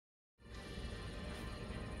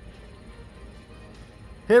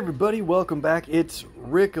Hey everybody, welcome back. It's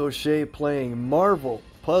Rick OShay playing Marvel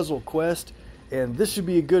Puzzle Quest, and this should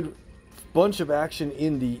be a good bunch of action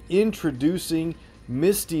in the Introducing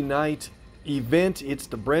Misty Knight event. It's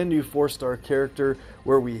the brand new 4-star character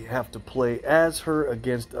where we have to play as her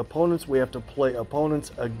against opponents. We have to play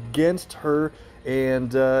opponents against her,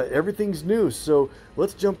 and everything's new. So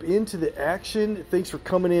let's jump into the action. Thanks for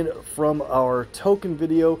coming in from our token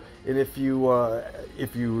video, and if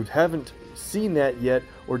you haven't seen that yet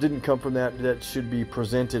or didn't come from that, that should be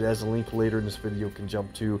presented as a link later in this video. Can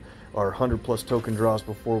jump to our 100+ token draws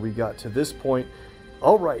before we got to this point.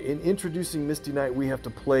 Alright, in Introducing Misty Knight, we have to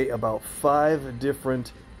play about 5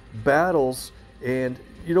 different battles, and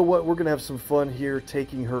you know what, we're gonna have some fun here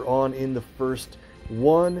taking her on in the first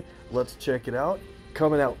one. Let's check it out.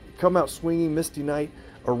 Come out swinging. Misty Knight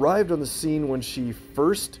arrived on the scene when she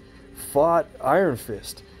first fought Iron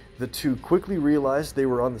Fist. The two quickly realized they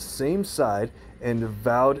were on the same side and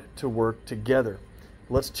vowed to work together.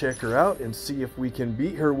 Let's check her out and see if we can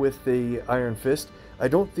beat her with the Iron Fist. I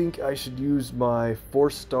don't think I should use my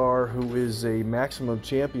 4-star who is a maximum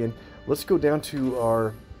champion. Let's go down to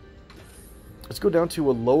a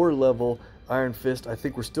lower level Iron Fist. I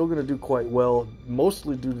think we're still going to do quite well,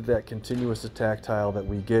 mostly due to that continuous attack tile that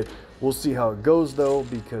we get. We'll see how it goes though,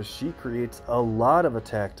 because she creates a lot of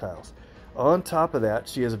attack tiles. On top of that,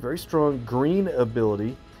 she has a very strong green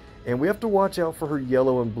ability, and we have to watch out for her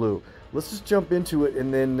yellow and blue. Let's just jump into it,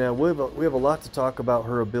 and then we have a lot to talk about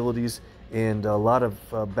her abilities and a lot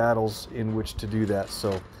of battles in which to do that.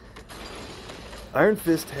 So Iron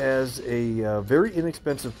Fist has a very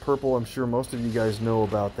inexpensive purple. I'm sure most of you guys know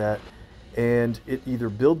about that, and it either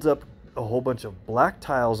builds up a whole bunch of black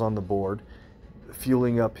tiles on the board,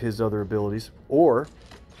 fueling up his other abilities, or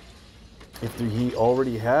if you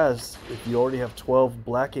already have 12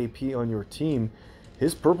 black AP on your team,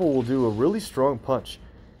 his purple will do a really strong punch.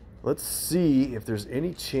 Let's see if there's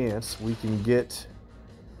any chance we can get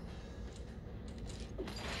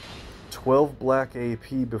 12 black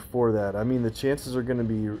AP before that. I mean, the chances are going to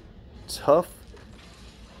be tough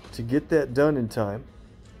to get that done in time.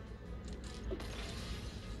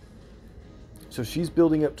 So she's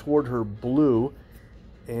building up toward her blue,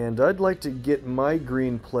 and I'd like to get my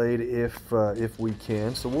green played if we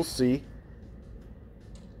can. So we'll see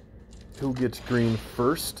who gets green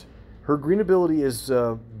first. Her green ability is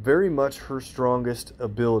very much her strongest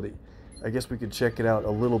ability. I guess we could check it out a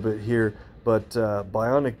little bit here, but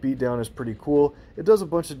Bionic Beatdown is pretty cool. It does a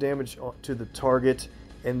bunch of damage to the target,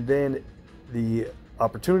 and then the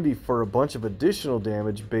opportunity for a bunch of additional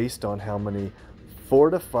damage based on how many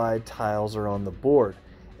fortified tiles are on the board.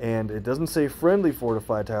 And it doesn't say friendly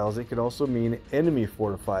fortified tiles, it could also mean enemy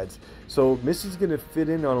fortifieds. So Misty's going to fit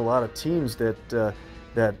in on a lot of teams that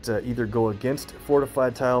either go against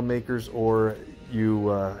fortified tile makers, or you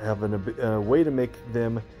have a way to make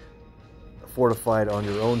them fortified on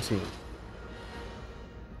your own team.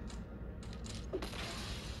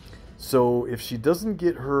 So if she doesn't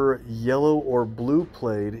get her yellow or blue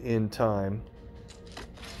played in time,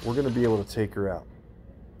 we're going to be able to take her out.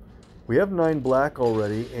 We have 9 black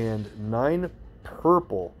already and 9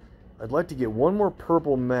 purple. I'd like to get one more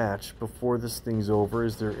purple match before this thing's over.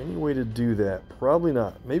 Is there any way to do that? Probably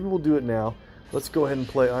not. Maybe we'll do it now. Let's go ahead and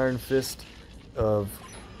play Iron Fist of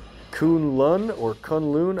Kunlun or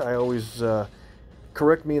Kunlun. I always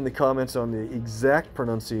correct me in the comments on the exact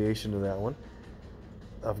pronunciation of that one.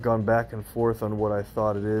 I've gone back and forth on what I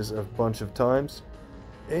thought it is a bunch of times.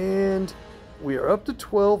 And we are up to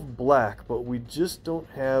 12 black, but we just don't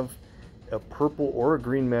have a purple or a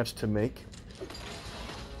green match to make.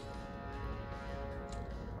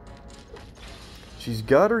 She's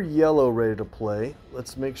got her yellow ready to play.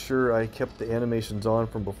 Let's make sure I kept the animations on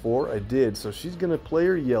from before. I did, so she's going to play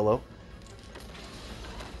her yellow.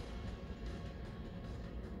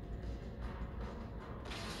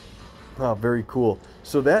 Ah, very cool.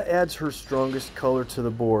 So that adds her strongest color to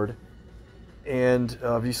the board, and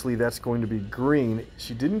obviously that's going to be green.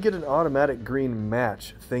 She didn't get an automatic green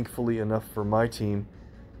match, thankfully enough for my team.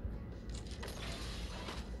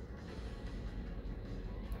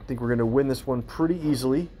 I think we're going to win this one pretty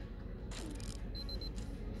easily.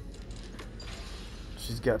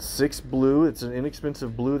 She's got 6 blue. It's an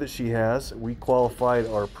inexpensive blue that she has. We qualified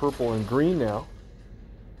our purple and green now.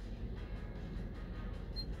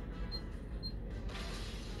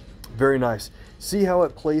 Very nice. See how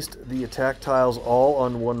it placed the attack tiles all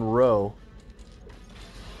on one row?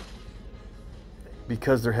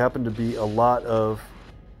 Because there happened to be a lot of...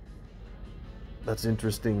 That's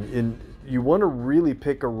interesting. You want to really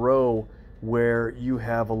pick a row where you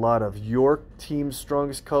have a lot of your team's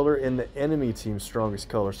strongest color and the enemy team's strongest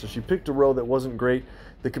color. So she picked a row that wasn't great.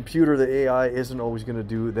 the computer, the AI, isn't always going to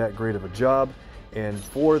do that great of a job. And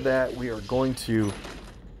for that, we are going to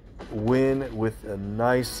win with a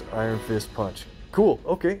nice Iron Fist punch. Cool.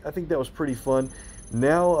 Okay, I think that was pretty fun.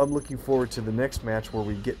 Now I'm looking forward to the next match where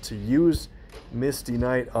we get to use Misty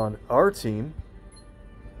Knight on our team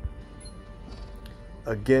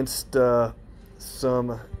against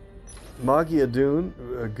some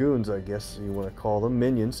goons, I guess you want to call them,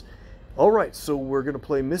 minions. Alright, so we're going to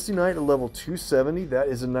play Misty Knight at level 270. That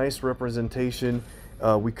is a nice representation.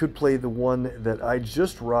 We could play the one that I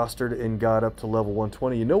just rostered and got up to level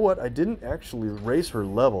 120. You know what? I didn't actually raise her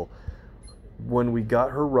level when we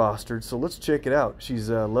got her rostered, so let's check it out. She's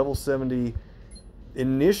level 70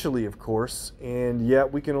 initially, of course, and yeah,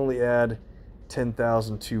 we can only add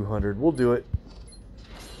 10,200. We'll do it.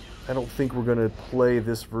 I don't think we're going to play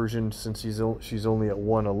this version since she's only at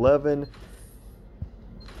 111,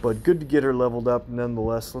 but good to get her leveled up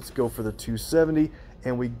nonetheless. Let's go for the 270,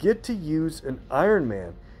 and we get to use an Iron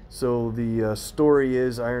Man. So the story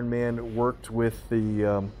is Iron Man worked with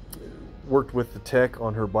the tech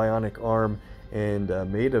on her bionic arm and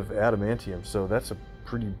made of adamantium, so that's a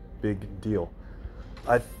pretty big deal.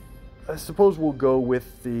 I suppose we'll go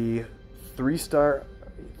with the three-star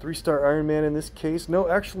Iron Man in this case. No,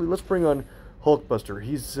 actually, let's bring on Hulkbuster.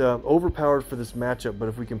 He's overpowered for this matchup, but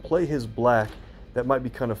if we can play his black, that might be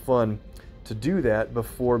kind of fun to do that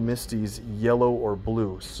before Misty's yellow or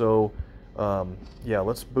blue. So yeah,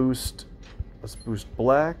 let's boost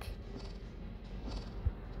black,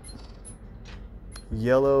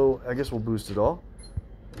 yellow. I guess we'll boost it all.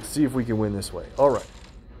 Let's see if we can win this way. All right.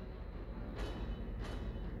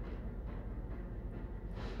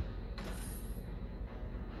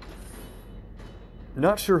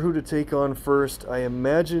 Not sure who to take on first. I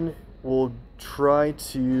imagine we'll try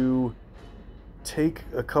to take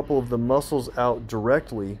a couple of the muscles out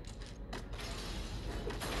directly.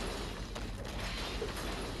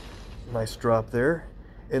 Nice drop there.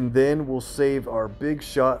 And then we'll save our big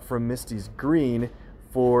shot from Misty's green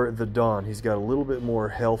for the Dawn. He's got a little bit more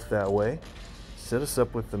health that way. Set us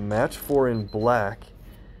up with the match 4 in black.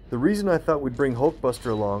 The reason I thought we'd bring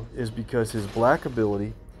Hulkbuster along is because his black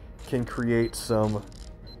ability can create some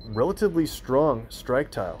relatively strong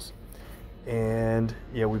strike tiles. And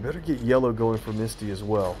yeah, we better get yellow going for Misty as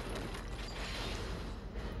well.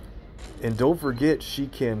 And don't forget, she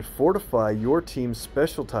can fortify your team's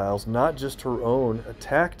special tiles, not just her own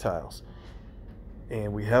attack tiles.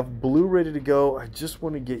 And we have blue ready to go. I just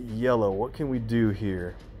want to get yellow. What can we do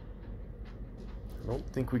here? I don't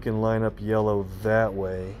think we can line up yellow that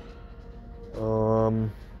way.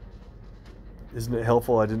 Isn't it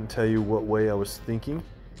helpful I didn't tell you what way I was thinking?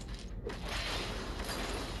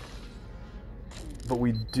 But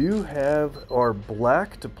we do have our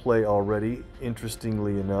black to play already,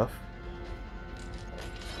 interestingly enough.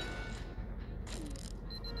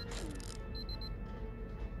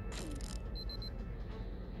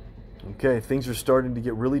 Okay, things are starting to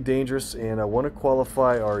get really dangerous, and I want to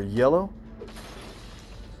qualify our yellow.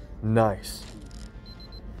 Nice.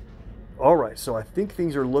 Alright, so I think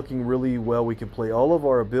things are looking really well. We can play all of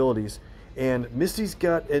our abilities, and Misty's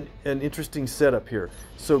got an interesting setup here.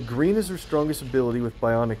 So green is her strongest ability with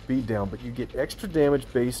Bionic Beatdown, but you get extra damage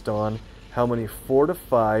based on how many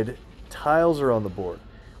fortified tiles are on the board.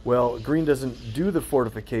 Well, green doesn't do the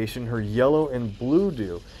fortification, her yellow and blue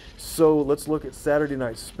do. So let's look at Saturday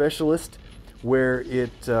Night Specialist, where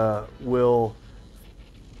it will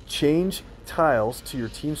change tiles to your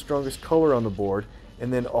team's strongest color on the board,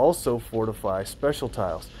 and then also fortify special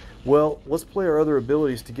tiles. Well, let's play our other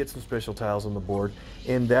abilities to get some special tiles on the board,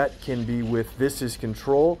 and that can be with This Is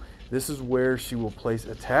Control. This is where she will place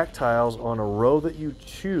attack tiles on a row that you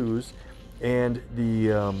choose, and the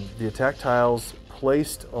attack tiles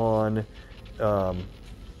placed on, I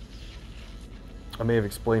may have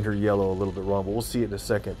explained her yellow a little bit wrong, but we'll see it in a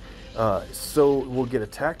second. So we'll get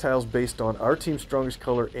attack tiles based on our team's strongest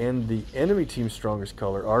color and the enemy team's strongest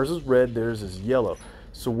color. Ours is red, theirs is yellow.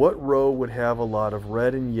 So what row would have a lot of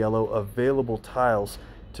red and yellow available tiles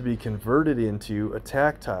to be converted into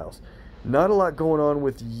attack tiles? Not a lot going on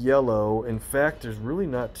with yellow. In fact, there's really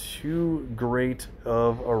not too great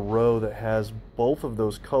of a row that has both of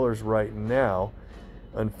those colors right now,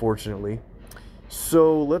 unfortunately.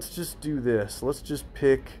 So let's just do this. Let's just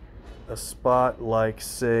pick a spot like,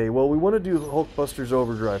 say, well, we want to do Hulkbuster's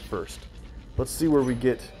Overdrive first. Let's see where we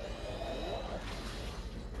get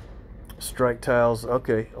strike tiles.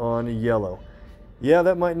 Okay, on yellow. Yeah,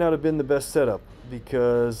 that might not have been the best setup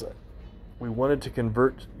because we wanted to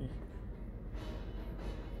convert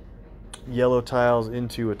yellow tiles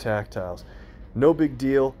into attack tiles. No big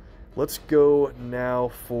deal. Let's go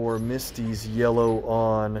now for Misty's yellow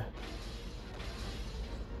on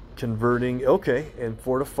converting. Okay, and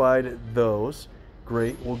fortified those.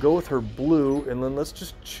 Great. We'll go with her blue, and then let's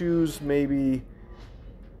just choose maybe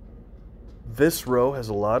this row has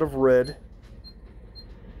a lot of red.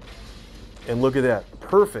 And look at that.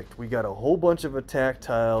 Perfect. We got a whole bunch of attack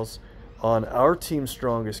tiles on our team's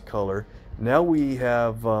strongest color. Now we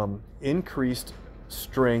have increased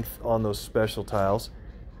strength on those special tiles.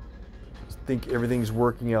 I think everything's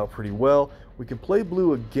working out pretty well. We can play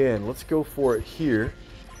blue again. Let's go for it here.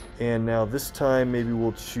 And now this time maybe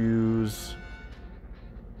we'll choose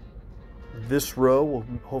this row. We'll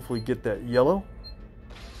hopefully get that yellow.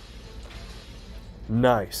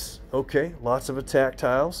 Nice. Okay, lots of attack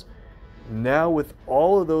tiles. Now with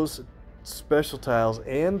all of those special tiles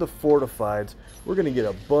and the fortifieds, we're going to get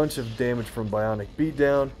a bunch of damage from Bionic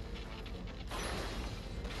Beatdown.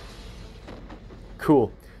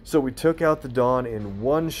 Cool. So we took out the Dawn in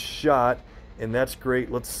one shot, and that's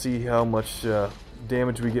great. Let's see how much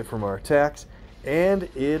damage we get from our attacks. And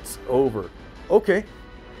it's over. Okay,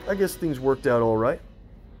 I guess things worked out all right.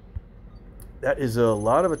 That is a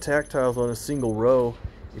lot of attack tiles on a single row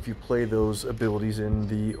if you play those abilities in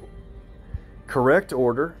the correct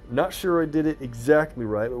order. Not sure I did it exactly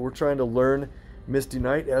right, but we're trying to learn Misty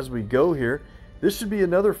Knight as we go here. This should be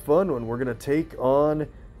another fun one. We're going to take on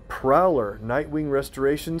Prowler, Nightwing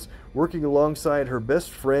Restorations, working alongside her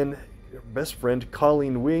best friend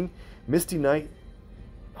Colleen Wing. Misty Knight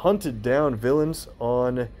hunted down villains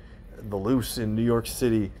on the loose in New York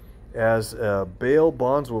City as a bail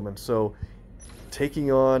bondswoman. So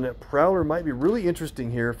taking on Prowler might be really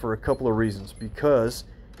interesting here for a couple of reasons, because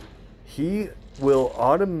he will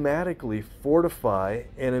automatically fortify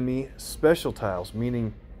enemy special tiles,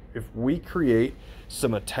 meaning if we create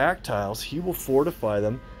some attack tiles, he will fortify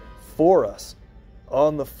them for us.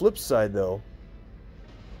 On the flip side though,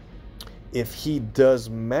 if he does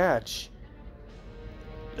match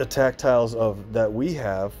attack tiles that we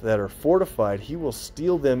have that are fortified, he will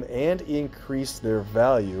steal them and increase their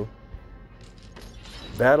value.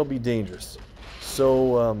 That'll be dangerous.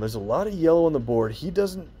 So there's a lot of yellow on the board. He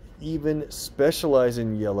doesn't even specialize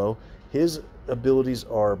in yellow. His abilities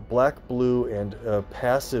are black, blue, and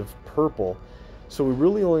passive purple. So we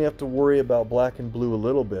really only have to worry about black and blue a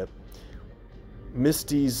little bit.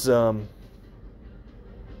 Misty's got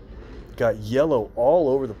yellow all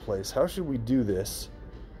over the place. How should we do this?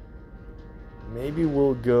 Maybe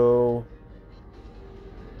we'll go...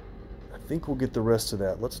 I think we'll get the rest of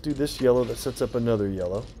that. Let's do this yellow that sets up another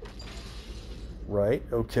yellow. Right,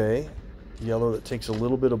 okay. Yellow that takes a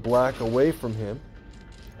little bit of black away from him.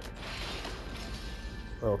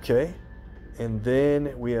 Okay. And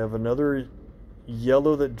then we have another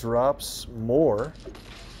yellow that drops more.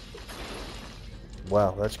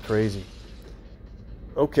 Wow, that's crazy.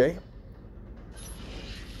 Okay.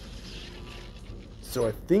 So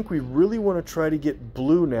I think we really want to try to get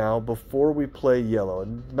blue now before we play yellow.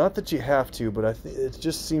 Not that you have to, but I think it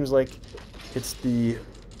just seems like it's the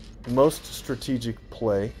most strategic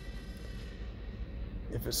play.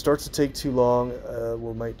 If it starts to take too long,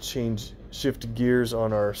 we might shift gears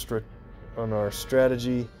on our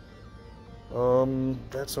strategy.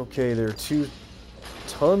 That's okay. There are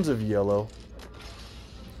tons of yellow.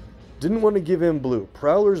 Didn't want to give him blue.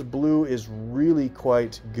 Prowler's blue is really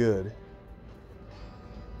quite good.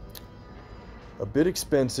 A bit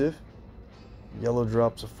expensive. Yellow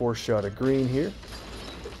drops a 4-shot of green here.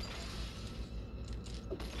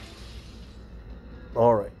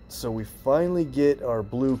 Alright, so we finally get our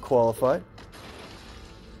blue qualified.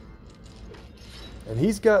 And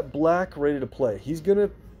he's got black ready to play. He's gonna...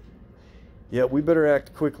 Yeah, we better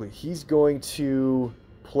act quickly. He's going to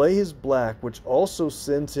play his black, which also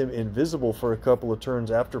sends him invisible for a couple of turns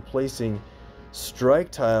after placing strike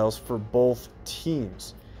tiles for both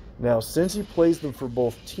teams. Now, since he plays them for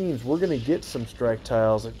both teams, we're going to get some strike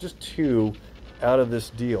tiles, just 2, out of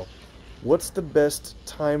this deal. What's the best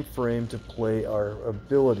time frame to play our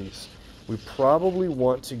abilities? We probably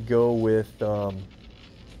want to go with,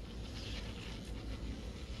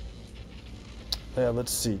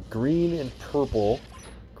 let's see, green and purple.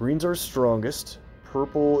 Green's our strongest.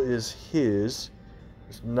 Purple is his.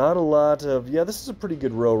 There's not a lot of, yeah, this is a pretty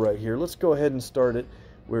good row right here. Let's go ahead and start it.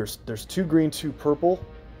 There's 2 green, 2 purple.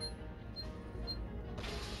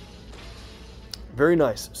 Very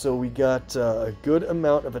nice. So we got a good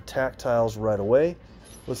amount of attack tiles right away.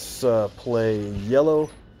 Let's play yellow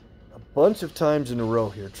a bunch of times in a row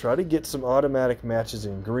here. Try to get some automatic matches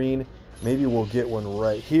in green. Maybe we'll get one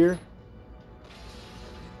right here.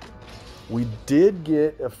 We did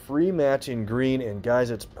get a free match in green, and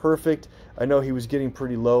guys, it's perfect. I know he was getting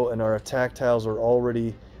pretty low, and our attack tiles are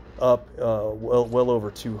already up well over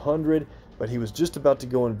 200, but he was just about to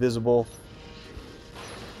go invisible,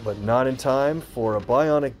 but not in time for a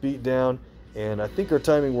bionic beatdown, and I think our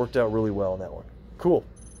timing worked out really well on that one. Cool.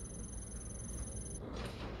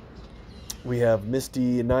 We have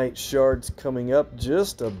Misty Knight shards coming up,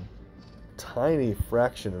 just a tiny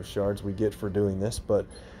fraction of shards we get for doing this, but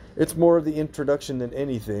it's more of the introduction than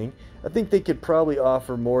anything. I think they could probably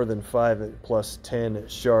offer more than 5 plus 10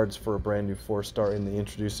 shards for a brand new 4-star in the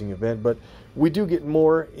introducing event, but we do get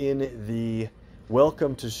more in the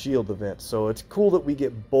Welcome to Shield event, so it's cool that we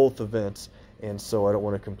get both events, and so I don't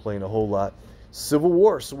want to complain a whole lot. Civil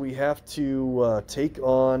War, so we have to take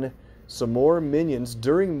on some more minions.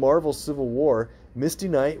 During Marvel Civil War, Misty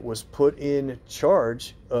Knight was put in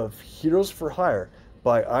charge of Heroes for Hire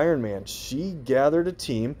by Iron Man. She gathered a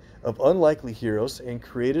team of unlikely heroes and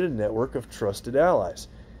created a network of trusted allies.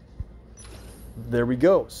 There we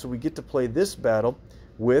go. So we get to play this battle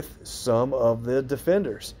with some of the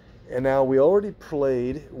defenders. And now we already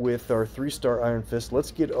played with our 3-star Iron Fist.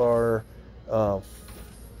 Let's get our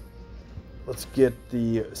let's get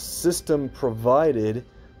the system provided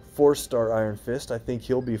 4-star Iron Fist. I think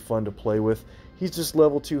he'll be fun to play with. He's just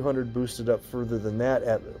level 200 boosted up further than that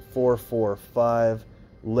at 445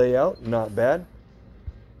 layout. Not bad.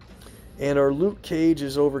 And our Luke Cage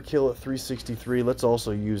is overkill at 363. Let's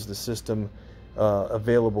also use the system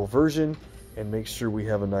available version and make sure we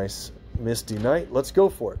have a nice Misty Knight. Let's go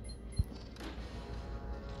for it.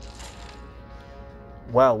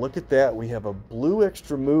 Wow, look at that. We have a blue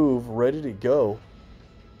extra move ready to go.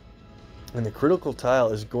 And the critical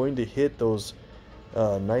tile is going to hit those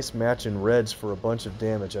nice match in reds for a bunch of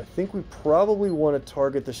damage. I think we probably want to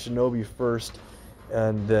target the Shinobi first,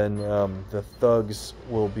 and then the thugs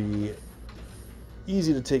will be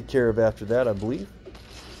easy to take care of after that, I believe.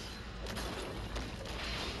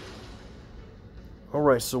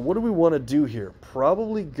 Alright, so what do we want to do here?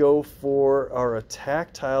 Probably go for our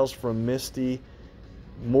attack tiles from Misty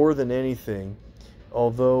more than anything,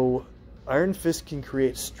 although Iron Fist can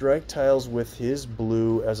create strike tiles with his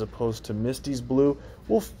blue as opposed to Misty's blue.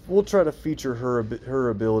 We'll try to feature her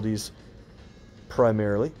abilities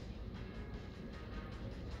primarily.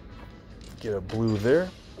 Get a blue there.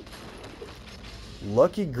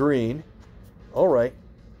 Lucky green. Alright,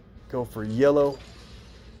 go for yellow.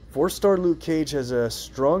 4-star Luke Cage has a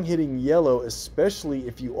strong hitting yellow, especially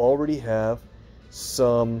if you already have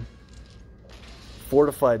some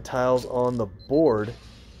fortified tiles on the board.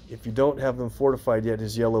 If you don't have them fortified yet,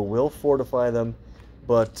 his yellow will fortify them.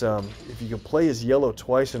 But if you can play his yellow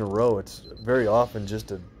twice in a row, it's very often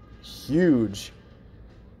just a huge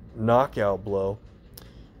knockout blow.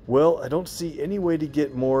 Well, I don't see any way to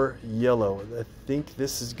get more yellow. I think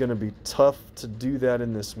this is going to be tough to do that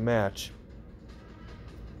in this match.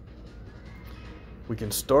 We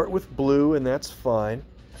can start with blue, and that's fine.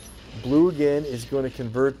 Blue, again, is going to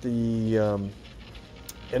convert the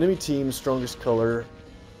enemy team's strongest color.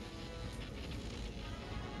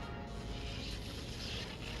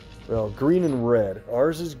 Well, green and red.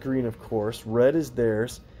 Ours is green, of course. Red is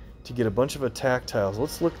theirs to get a bunch of attack tiles.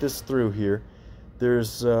 Let's look this through here.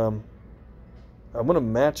 There's, I'm going to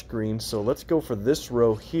match green, so let's go for this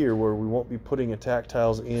row here where we won't be putting attack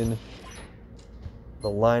tiles in the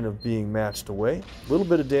line of being matched away. A little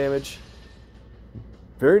bit of damage.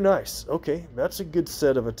 Very nice. Okay, that's a good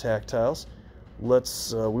set of attack tiles.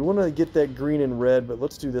 Let's, we want to get that green and red, but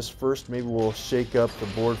let's do this first. Maybe we'll shake up the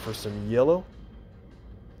board for some yellow.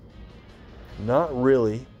 Not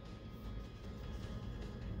really.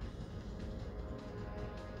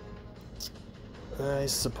 I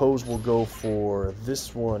suppose we'll go for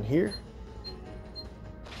this one here.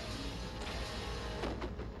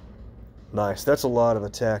 Nice, that's a lot of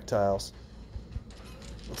attack tiles.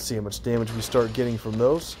 Let's see how much damage we start getting from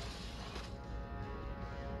those.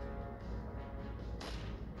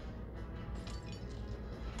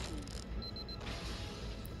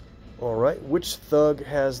 Alright, which thug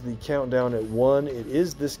has the countdown at 1? It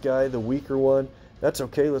is this guy, the weaker one. That's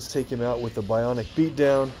okay, let's take him out with the bionic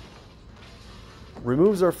beatdown.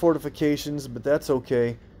 Removes our fortifications, but that's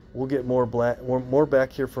okay. We'll get more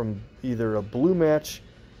back here from either a blue match,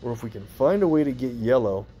 or if we can find a way to get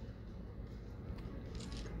yellow.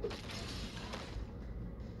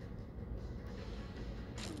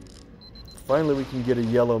 Finally, we can get a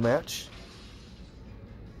yellow match.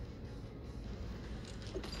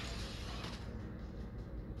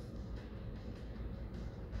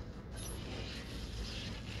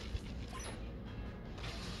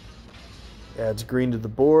 Adds green to the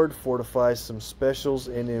board, fortifies some specials,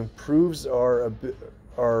 and improves our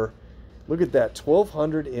look at that,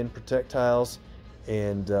 1200 in projectiles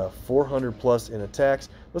and 400 plus in attacks.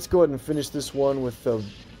 Let's go ahead and finish this one with a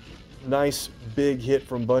nice big hit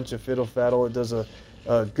from Bunch of Fiddle Faddle. It does a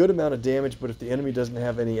good amount of damage, but if the enemy doesn't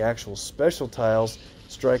have any actual special tiles,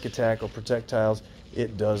 strike, attack, or projectiles,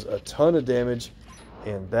 it does a ton of damage.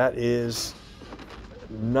 And that is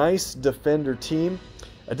nice defender team.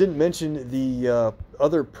 I didn't mention the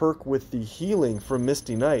other perk with the healing from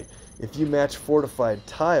Misty Knight. If you match fortified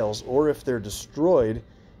tiles, or if they're destroyed,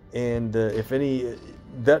 and if any,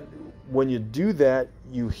 that when you do that,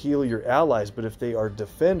 you heal your allies. But if they are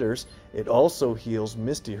defenders, it also heals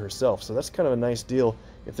Misty herself. So that's kind of a nice deal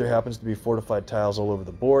if there happens to be fortified tiles all over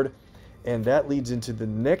the board. And that leads into the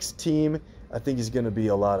next team. I think is going to be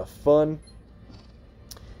a lot of fun.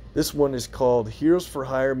 This one is called Heroes for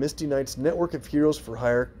Hire. Misty Knight's network of heroes for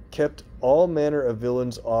hire kept all manner of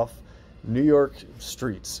villains off New York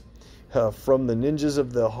streets, from the ninjas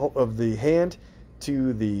of the hand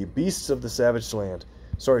to the beasts of the savage land.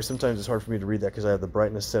 Sorry, sometimes it's hard for me to read that because I have the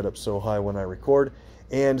brightness set up so high when I record.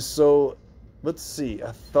 And so, let's see.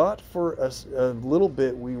 I thought for a little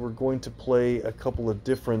bit we were going to play a couple of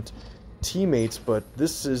different teammates, but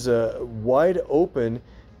this is wide open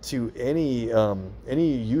to any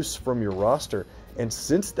use from your roster. And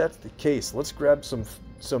since that's the case, let's grab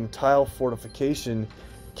some tile fortification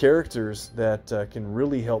characters that can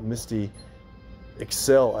really help Misty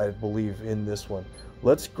excel, I believe, in this one.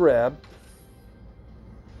 Let's grab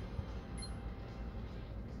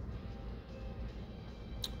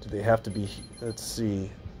do they have to be, let's see,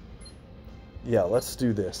 yeah, let's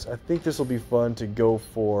do this. I think this will be fun to go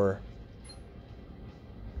for.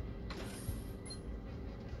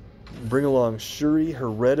 Bring along Shuri. Her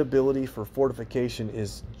red ability for fortification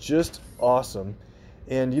is just awesome.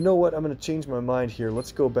 And you know what? I'm going to change my mind here.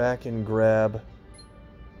 Let's go back and grab.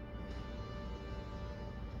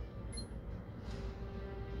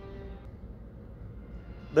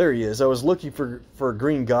 There he is. I was looking for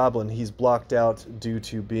Green Goblin. He's blocked out due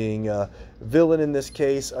to being a villain in this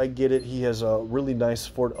case. I get it. He has a really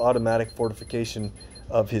nice automatic fortification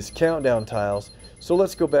of his countdown tiles. So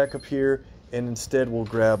let's go back up here. And instead we'll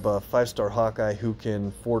grab a 5-star Hawkeye who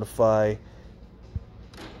can fortify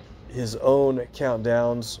his own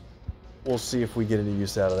countdowns. We'll see if we get any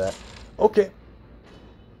use out of that. Okay.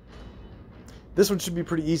 This one should be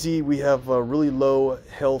pretty easy. We have really low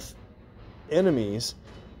health enemies.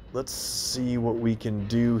 Let's see what we can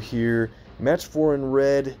do here. Match 4 in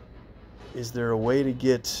red. Is there a way to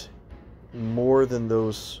get more than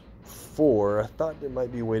those 4? I thought there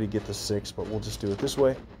might be a way to get the 6, but we'll just do it this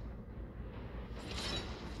way.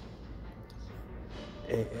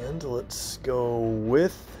 And let's go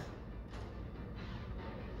with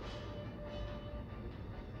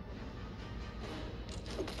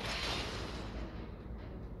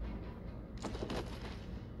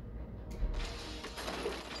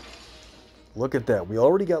look at that. We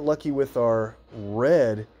already got lucky with our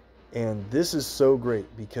red, and this is so great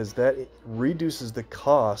because that reduces the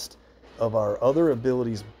cost of our other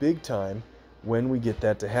abilities big time when we get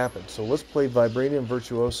that to happen. So let's play Vibranium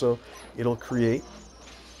Virtuoso. It'll create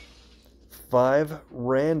 5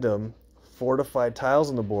 random fortified tiles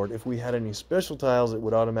on the board. If we had any special tiles, it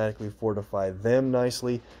would automatically fortify them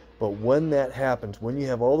nicely. But when that happens, when you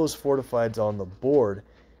have all those fortifieds on the board,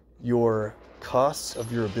 your costs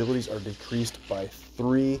of your abilities are decreased by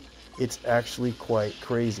 3. It's actually quite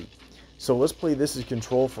crazy. So let's play this as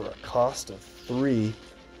control for a cost of 3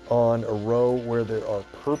 on a row where there are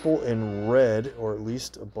purple and red, or at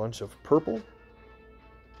least a bunch of purple.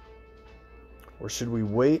 Or should we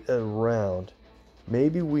wait a round?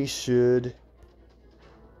 Maybe we should.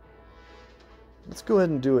 Let's go ahead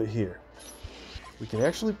and do it here. We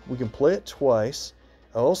can play it twice.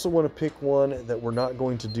 I also want to pick one that we're not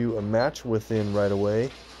going to do a match within right away.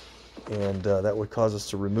 And that would cause us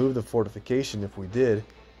to remove the fortification if we did.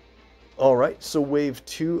 Alright, so wave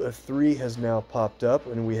 2 of 3 has now popped up.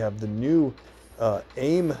 And we have the new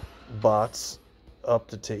aim bots up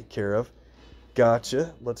to take care of.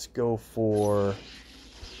 Gotcha. Let's go for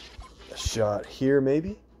a shot here,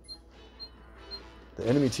 maybe. The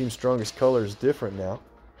enemy team's strongest color is different now.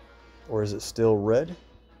 Or is it still red?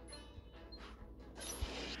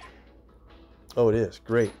 Oh, it is.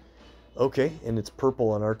 Great. Okay, and it's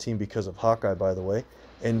purple on our team because of Hawkeye, by the way.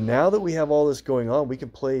 And now that we have all this going on, we can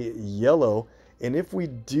play yellow. And if we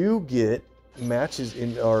do get matches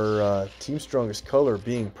in our team strongest color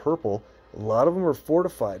being purple, a lot of them are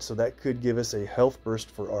fortified, so that could give us a health burst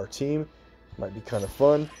for our team. Might be kind of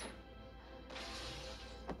fun.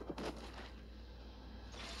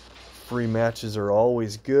 free matches are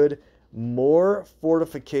always good. More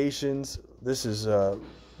fortifications. This is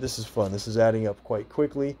fun. This is adding up quite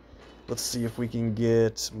quickly. Let's see if we can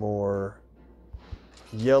get more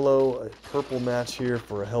yellow, a purple match here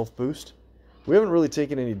for a health boost. We haven't really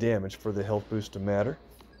taken any damage for the health boost to matter.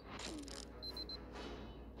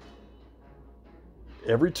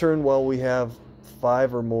 Every turn while we have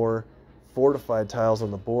 5 or more fortified tiles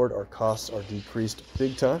on the board, our costs are decreased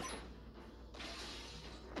big time.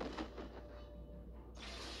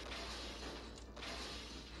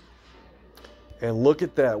 And look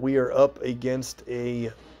at that. We are up against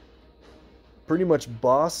a pretty much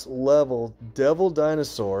boss level devil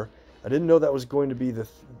dinosaur. I didn't know that was going to be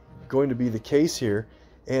the case here.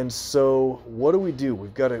 And so what do?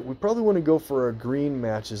 We probably want to go for our green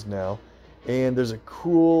matches now. And there's a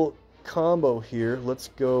cool combo here. Let's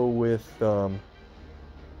go with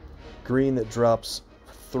green that drops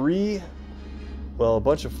a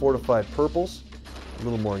bunch of fortified purples, a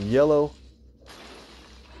little more yellow.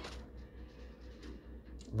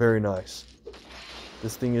 Very nice.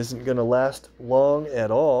 This thing isn't going to last long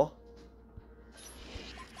at all.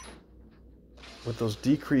 With those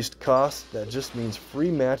decreased costs, that just means free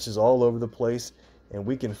matches all over the place. And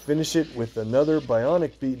we can finish it with another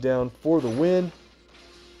bionic beatdown for the win.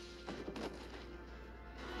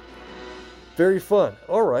 Very fun.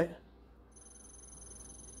 All right.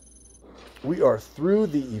 We are through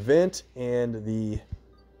the event, and the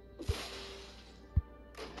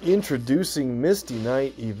Introducing Misty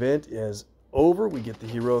Knight event is over. We get the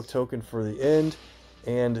heroic token for the end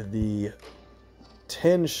and the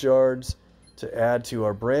 10 shards to add to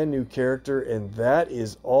our brand new character, and that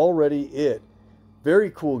is already it. Very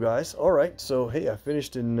cool, guys. All right, so hey, I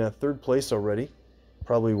finished in 3rd place already.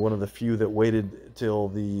 Probably one of the few that waited till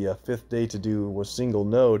the 5th day to do was single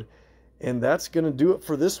node. And that's going to do it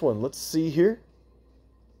for this one. Let's see here.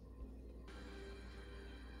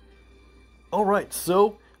 All right,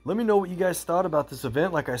 so let me know what you guys thought about this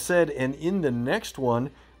event, like I said, and in the next one,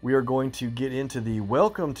 we are going to get into the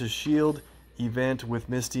Welcome to S.H.I.E.L.D. event with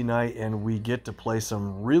Misty Knight, and we get to play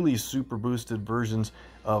some really super boosted versions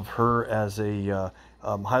of her as a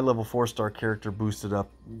high-level 4-star character boosted up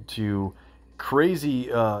to crazy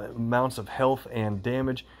amounts of health and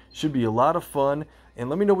damage. Should be a lot of fun, and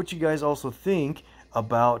let me know what you guys also think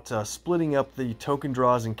about splitting up the token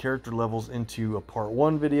draws and character levels into a part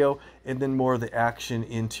 1 video, and then more of the action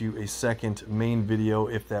into a second main video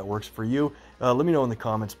if that works for you. Let me know in the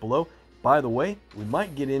comments below. By the way, we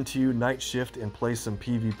might get into Night Shift and play some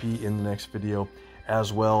PvP in the next video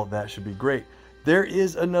as well. That should be great. There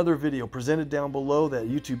is another video presented down below that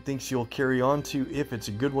YouTube thinks you'll carry on to. If it's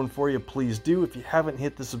a good one for you, please do. If you haven't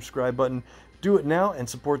hit the subscribe button, do it now and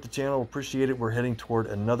support the channel. Appreciate it. We're heading toward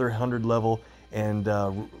another 100 level, and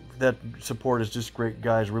that support is just great,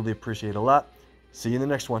 guys. Really appreciate it a lot. See you in the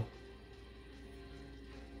next one.